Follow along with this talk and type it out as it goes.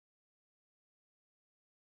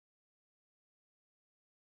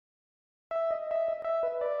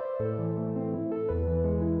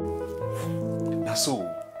That's so,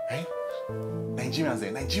 right?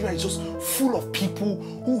 Nigeria is just full of people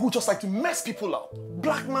who just like to mess people up.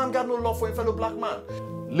 Black man got no love for a fellow black man.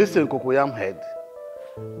 Listen, Cocoyam head.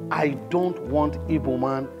 I don't want Igbo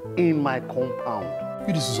man in my compound.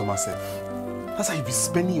 You this is on myself. That's how you be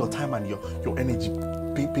spending your time and your energy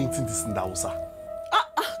painting this in the house.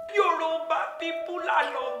 Yoruba people are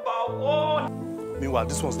number one. Meanwhile,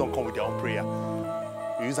 these ones don't come with their own prayer.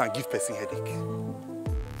 You use and give person headache.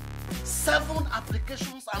 7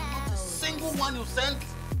 applications and not a single one you sent.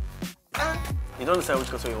 You don't decide which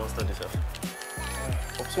course you want to study, sir.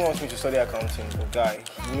 Popsi wants me to study accounting, but guy,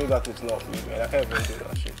 you know that it's not for me, man. I can't even do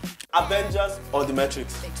that shit. Avengers or the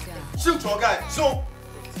Matrix? Shoot, your guy. So,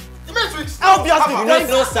 the Matrix. Obviously, you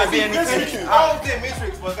don't study anything. All day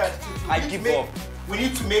Matrix, but guys, I give up. We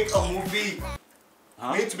need to make a movie.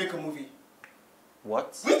 Huh? We need to make a movie.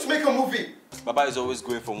 What? We need to make a movie. Baba is always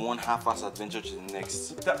going from one half-assed adventure to the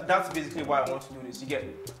next. That's basically why I want to do this. You get,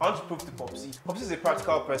 I want to prove to Popsi. Popsi is a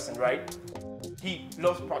practical person, right? He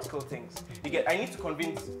loves practical things. You get, I need to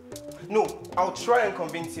convince. No, I'll try and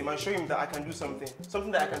convince him and show him that I can do something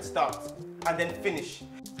that I can start and then finish.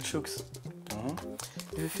 Shooks,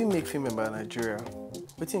 if you make film about Nigeria,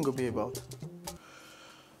 what do you go be about?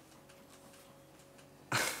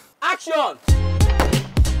 Action!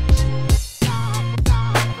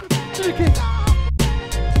 Chicken.